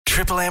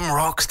Triple M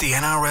rocks the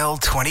NRL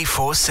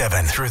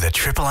 24/7 through the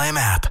Triple M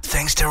app.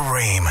 Thanks to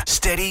Rheem.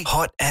 Steady,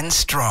 hot and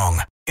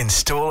strong.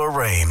 Install a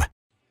Rheem.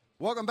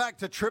 Welcome back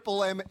to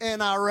Triple M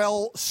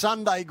NRL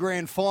Sunday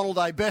Grand Final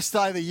Day. Best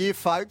day of the year,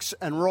 folks.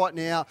 And right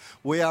now,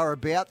 we are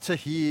about to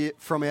hear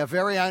from our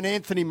very own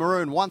Anthony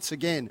Maroon. Once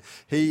again,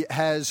 he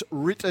has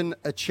written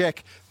a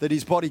cheque that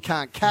his body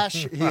can't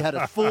cash. He had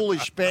a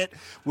foolish bet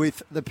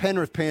with the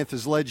Penrith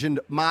Panthers legend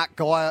Mark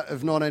Geyer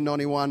of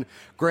 1991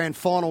 Grand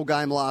Final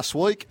game last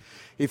week.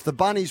 If the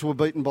Bunnies were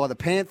beaten by the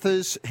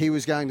Panthers, he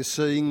was going to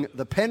sing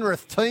the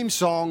Penrith team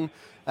song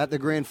at the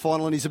grand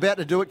final, and he's about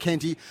to do it,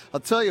 Kenty. I'll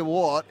tell you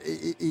what,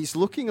 he's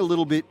looking a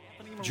little bit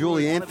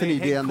Julie Anthony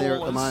down there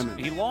at the moment.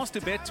 He lost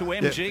a bet to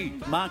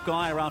MG, Mark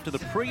Geyer, after the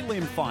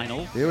prelim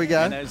final. Here we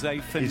go. And as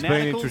a He's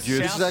being introduced.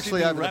 This is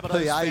actually over the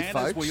PA,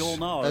 folks, as we all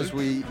know, as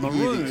we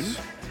Maroon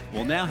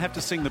will now have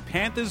to sing the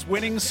Panthers'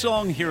 winning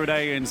song here at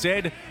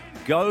ANZ.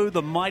 Go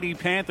the mighty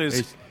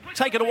Panthers.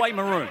 Take it away,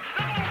 Maroon.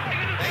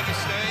 Thank you,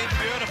 Steve.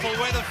 Beautiful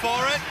weather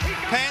for it.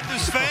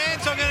 Panthers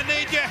fans, I'm going to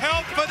need your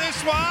help for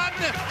this one.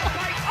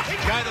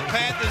 Go the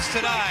Panthers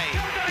today.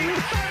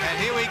 And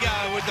here we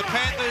go with the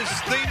Panthers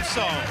theme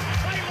song.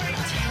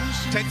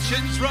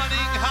 Tensions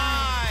running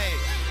high.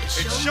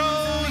 It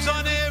shows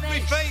on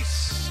every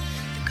face.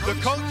 The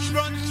coach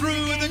runs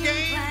through the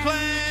game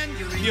plan.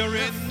 You're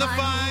in the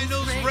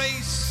finals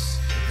race.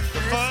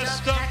 The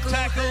first up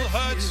tackle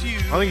hurts you.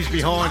 I think he's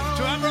behind.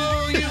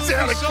 He's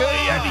out of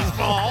key and he's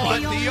ball.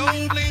 But the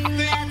only thing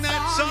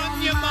that's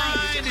on your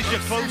mind is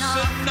you're close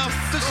enough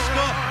to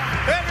score.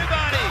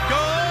 Everybody,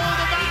 go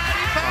the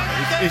mighty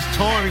Panthers. His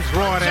timing's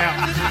right out,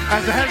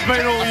 as it has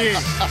been all year.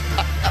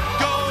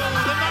 Go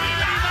the mighty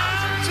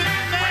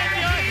mountain, and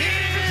you're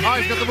here. Oh,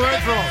 he's got the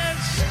words wrong.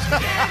 Go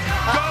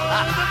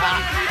the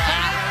mighty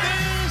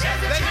Panthers.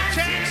 There's a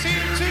chance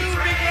here to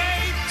be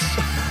great.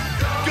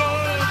 Go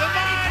the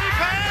mighty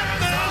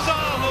Panthers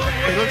all the way.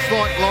 He looks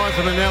like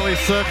Liza Minnelli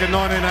circa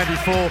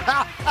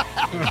 1984.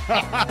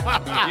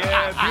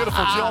 Yeah,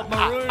 beautiful job,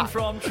 Maroon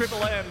from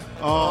Triple M.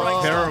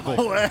 Oh, terrible.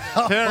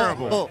 Wow.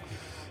 Terrible.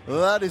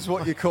 Well, that is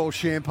what you call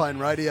champagne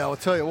radio. I'll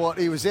tell you what,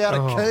 he was out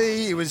of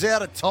key, he was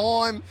out of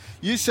time.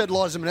 You said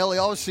Liza Minnelli,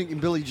 I was thinking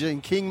Billie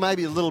Jean King,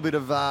 maybe a little bit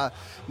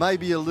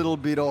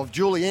of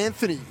Julie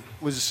Anthony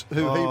was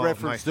who he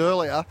referenced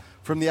earlier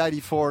from the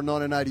 84 and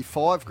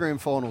 1985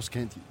 grand finals,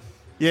 Kenty.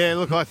 Yeah,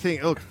 look,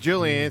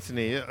 Julie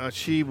Anthony,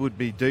 she would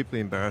be deeply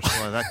embarrassed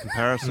by that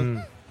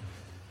comparison.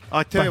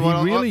 I tell you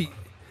what,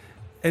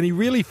 he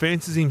really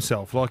fancies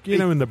himself. Like,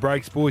 in the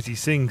breaks, boys, he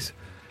sings,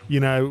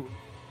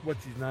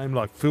 what's his name,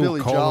 like Phil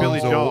Billy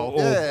Collins Joel.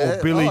 or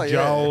Billy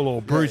Joel or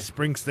Yeah. Bruce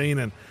Springsteen,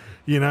 and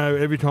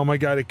every time I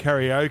go to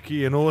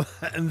karaoke and all,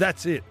 and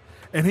that's it.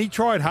 And he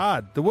tried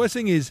hard. The worst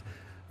thing is,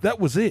 that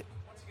was it.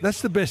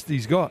 That's the best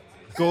he's got.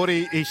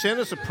 Gordy, he sent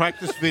us a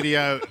practice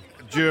video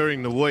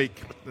during the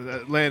week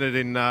that landed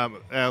in our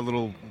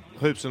little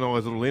Hoops and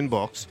I's little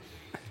inbox.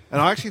 And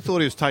I actually thought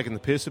he was taking the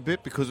piss a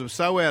bit because it was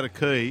so out of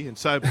key and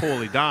so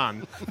poorly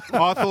done.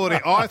 I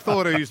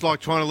thought he was like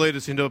trying to lead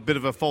us into a bit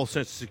of a false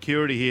sense of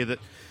security here that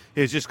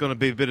he's just going to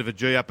be a bit of a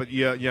G up. But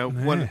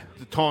when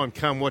the time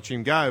come, watch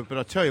him go. But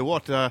I tell you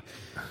what,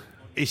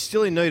 he's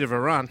still in need of a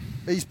run.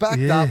 He's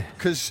backed up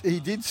because he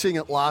did sing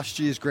at last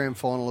year's grand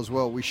final as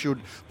well. We should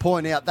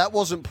point out that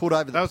wasn't put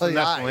over the PA. That was the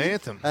national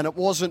anthem. And it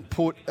wasn't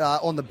put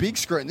on the big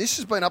screen. This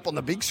has been up on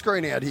the big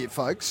screen out here,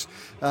 folks,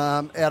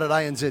 out at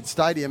ANZ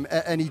Stadium.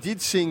 And he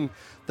did sing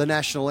the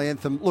national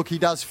anthem. Look, he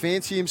does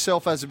fancy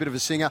himself as a bit of a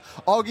singer.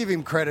 I'll give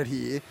him credit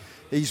here.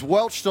 He's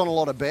welched on a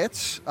lot of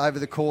bets over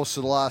the course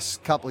of the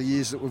last couple of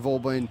years that we've all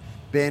been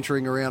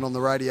bantering around on the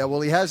radio.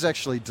 Well, he has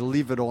actually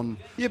delivered on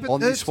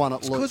this one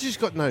at least. Because he's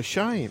got no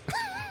shame.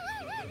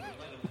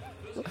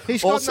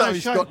 He's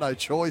got no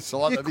choice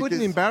either. You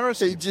couldn't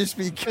embarrass him. He'd just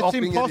be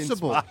copying it's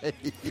impossible.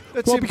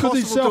 Because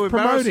he's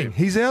self-promoting.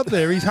 He's out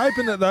there. He's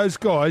hoping that those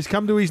guys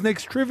come to his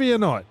next trivia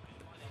night.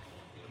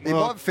 He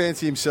might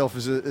fancy himself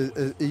as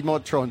he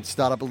might try and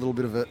start up a little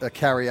bit of a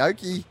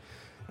karaoke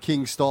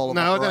king style of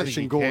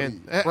operation. Gordy.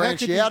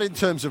 Branch out in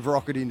terms of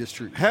rocket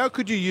industry. How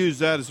could you use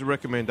that as a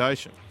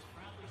recommendation?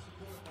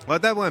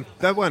 Like that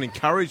won't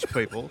encourage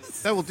people.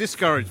 That will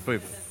discourage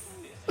people.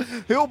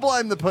 He'll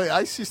blame the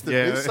PA system.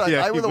 Yeah, He'll say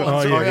they were the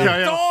ones who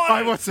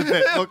Hey, what's the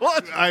bet? Look,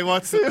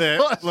 what's the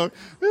bet? Look,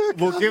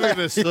 we'll give him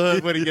a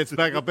third when he gets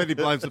back. I bet he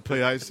blames the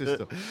PA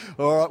system.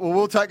 All right, well,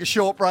 we'll take a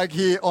short break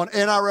here on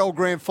NRL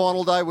Grand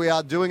Final Day. We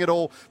are doing it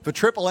all for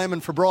Triple M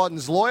and for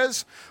Bryden's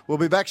Lawyers. We'll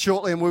be back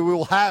shortly, and we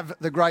will have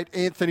the great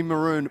Anthony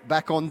Maroon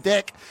back on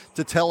deck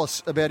to tell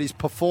us about his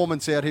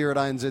performance out here at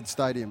ANZ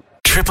Stadium.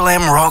 Triple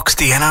M rocks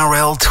the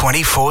NRL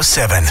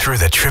 24/7 through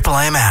the Triple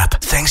M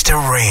app. Thanks to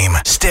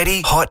Rheem.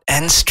 Steady, hot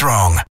and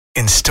strong.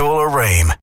 Install a Rheem.